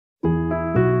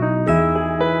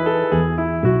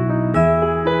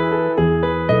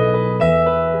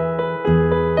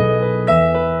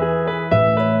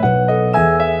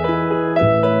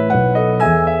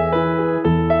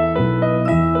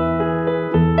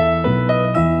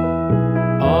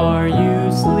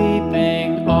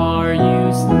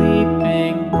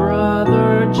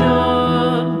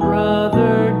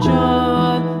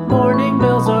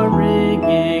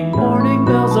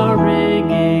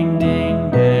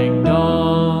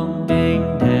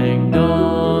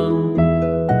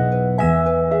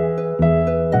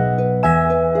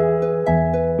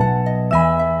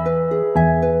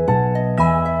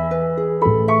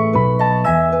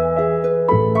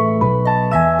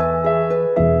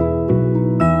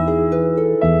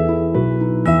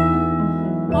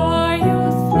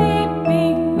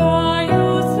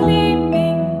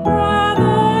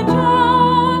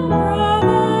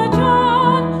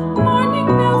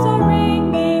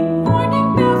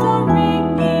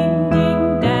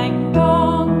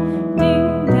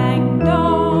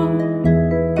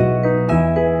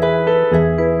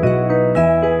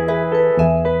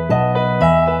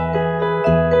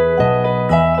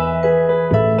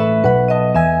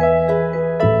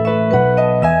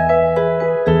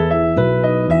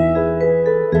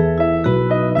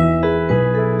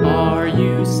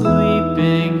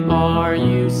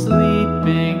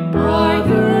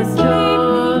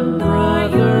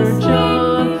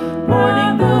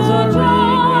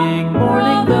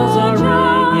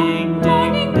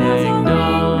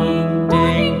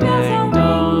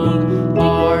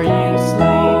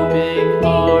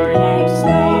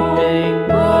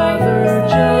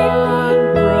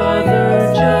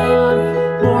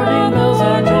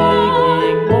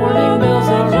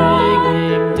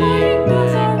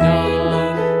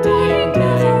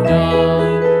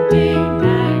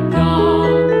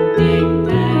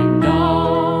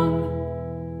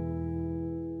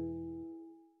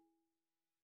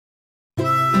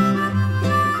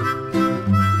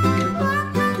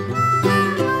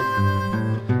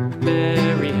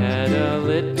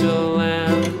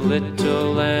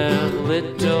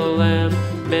little lamb.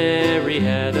 Mary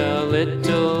had a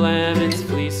little lamb, its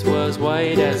fleece was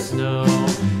white as snow.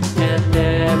 And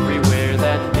everywhere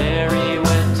that Mary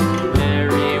went,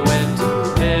 Mary went,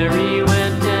 Mary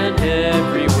went, and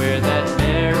everywhere that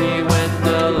Mary went,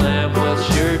 the lamb was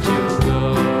sure to go.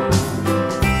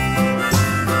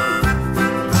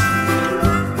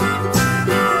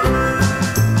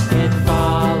 It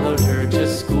followed her to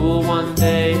school one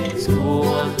day, school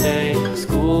one day,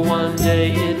 school one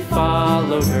day. It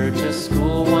followed her to school